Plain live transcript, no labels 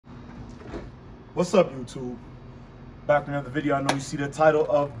What's up, YouTube? Back with another video. I know you see the title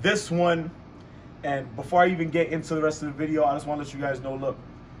of this one. And before I even get into the rest of the video, I just want to let you guys know, look,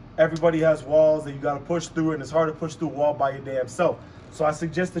 everybody has walls that you got to push through, and it's hard to push through a wall by your damn self. So I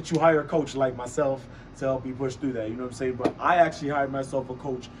suggest that you hire a coach like myself to help you push through that. You know what I'm saying? But I actually hired myself a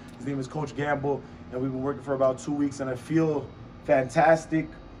coach. His name is Coach Gamble, and we've been working for about 2 weeks, and I feel fantastic.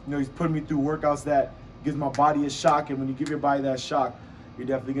 You know, he's putting me through workouts that gives my body a shock, and when you give your body that shock, you're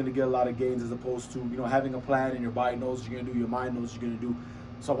definitely going to get a lot of gains, as opposed to, you know, having a plan and your body knows what you're going to do, your mind knows what you're going to do.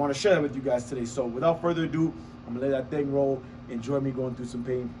 So I want to share that with you guys today. So without further ado, I'm going to let that thing roll. Enjoy me going through some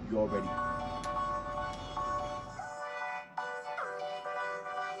pain. You all ready? Don't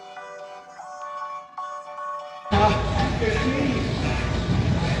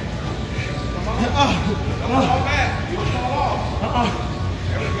fall back. You don't fall off.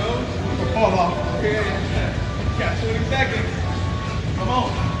 There we go. Don't fall off. Okay. Got 20 seconds. Come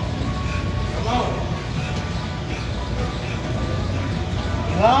on. Come on.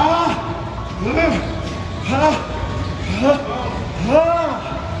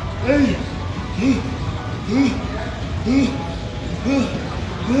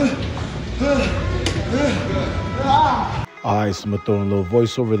 All right, so I'm gonna throw in a little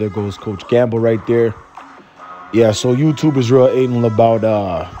voiceover. There goes Coach Gamble right there. Yeah, so YouTube is real anal about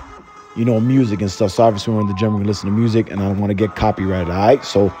you know, music and stuff. So obviously we're in the gym, we're gonna listen to music, and I don't want to get copyrighted. All right,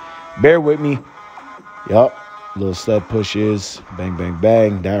 so bear with me. Yup, little sled pushes, bang, bang,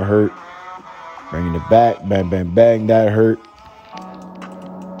 bang, that hurt. Bringing it back, bang, bang, bang, that hurt.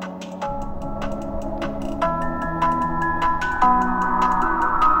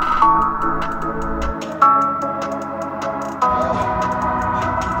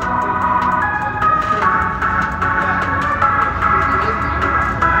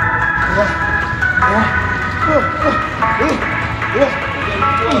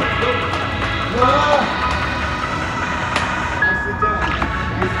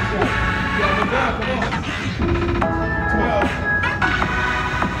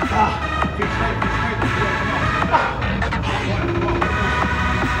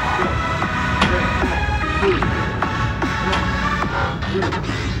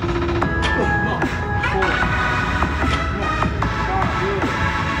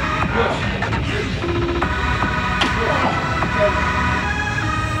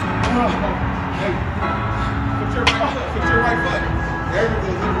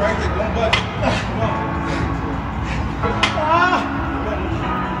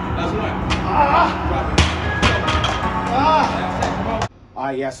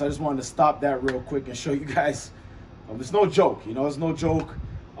 Alright, yeah, so I just wanted to stop that real quick and show you guys, it's no joke, you know, it's no joke.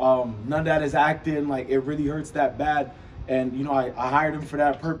 None of that is acting, like it really hurts that bad. And, you know, I hired him for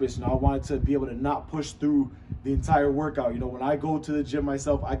that purpose. You know, I wanted to be able to not push through the entire workout. You know, when I go to the gym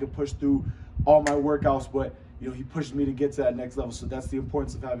myself, I can push through all my workouts, but, you know, he pushed me to get to that next level. So that's the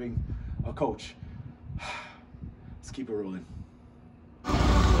importance of having a coach. Let's keep it rolling.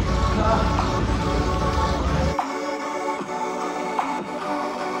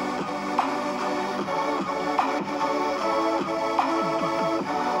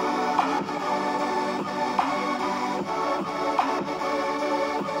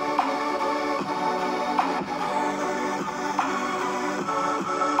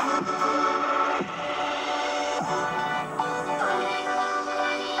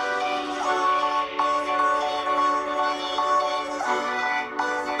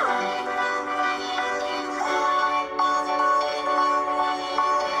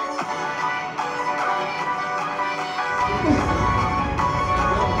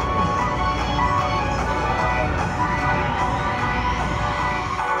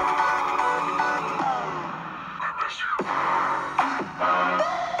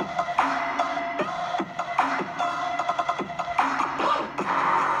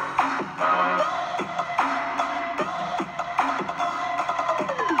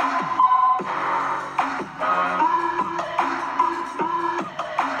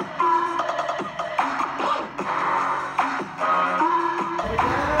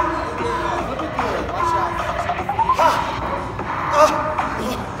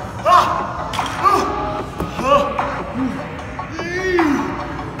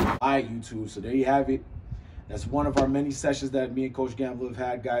 Alright, YouTube, so there you have it. That's one of our many sessions that me and Coach Gamble have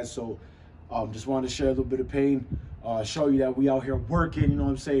had, guys. So just wanted to share a little bit of pain, show you that we out here working, you know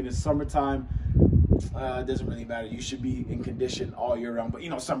what I'm saying? It's summertime. It doesn't really matter. You should be in condition all year round. But, you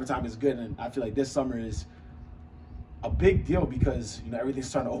know, summertime is good, and I feel like this summer is a big deal because, you know, everything's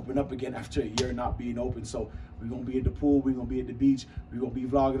starting to open up again after a year not being open. So we're going to be at the pool, we're going to be at the beach, we're going to be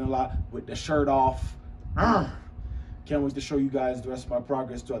vlogging a lot with the shirt off. Can't wait to show you guys the rest of my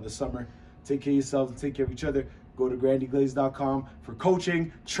progress throughout the summer. Take care of yourselves and take care of each other. Go to grandyglaze.com for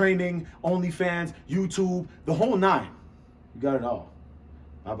coaching, training, OnlyFans, YouTube, the whole 9. You got it all.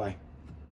 Bye-bye.